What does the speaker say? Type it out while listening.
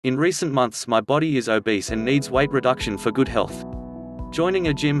In recent months my body is obese and needs weight reduction for good health. Joining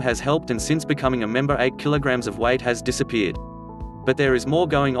a gym has helped, and since becoming a member 8 kilograms of weight has disappeared. But there is more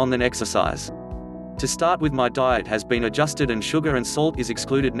going on than exercise. To start with, my diet has been adjusted and sugar and salt is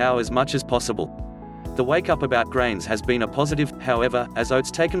excluded now as much as possible. The wake up about grains has been a positive, however, as oats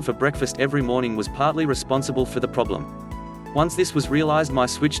taken for breakfast every morning was partly responsible for the problem. Once this was realized, my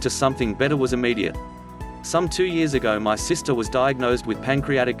switch to something better was immediate. Some 2 years ago my sister was diagnosed with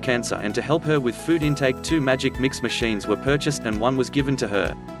pancreatic cancer, and to help her with food intake 2 magic mix machines were purchased and one was given to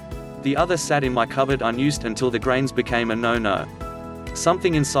her. The other sat in my cupboard unused until the grains became a no-no.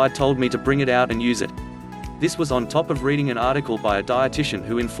 Something inside told me to bring it out and use it. This was on top of reading an article by a dietitian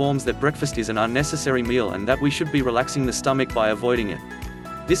who informs that breakfast is an unnecessary meal and that we should be relaxing the stomach by avoiding it.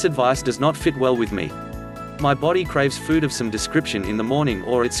 This advice does not fit well with me. My body craves food of some description in the morning,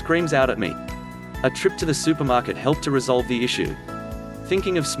 or it screams out at me. A trip to the supermarket helped to resolve the issue.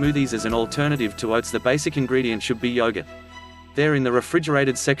 Thinking of smoothies as an alternative to oats, the basic ingredient should be yogurt. There in the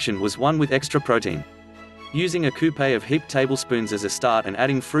refrigerated section was one with extra protein. Using a coupe of heaped tablespoons as a start and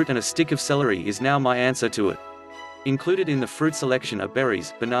adding fruit and a stick of celery is now my answer to it. Included in the fruit selection are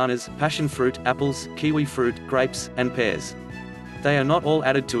berries, bananas, passion fruit, apples, kiwi fruit, grapes, and pears. They are not all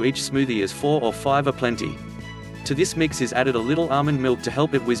added to each smoothie, as 4 or 5 are plenty. To this mix is added a little almond milk to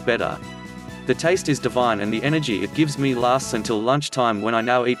help it whiz better. The taste is divine and the energy it gives me lasts until lunchtime, when I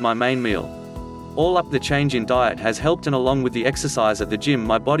now eat my main meal. All up, the change in diet has helped, and along with the exercise at the gym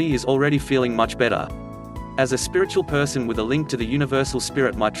my body is already feeling much better. As a spiritual person with a link to the universal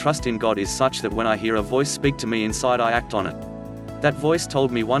spirit, my trust in God is such that when I hear a voice speak to me inside I act on it. That voice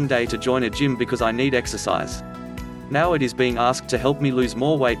told me one day to join a gym because I need exercise. Now it is being asked to help me lose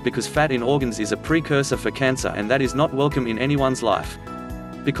more weight because fat in organs is a precursor for cancer, and that is not welcome in anyone's life.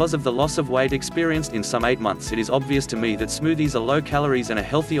 Because of the loss of weight experienced in some 8 months, it is obvious to me that smoothies are low calories and a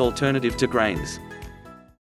healthy alternative to grains.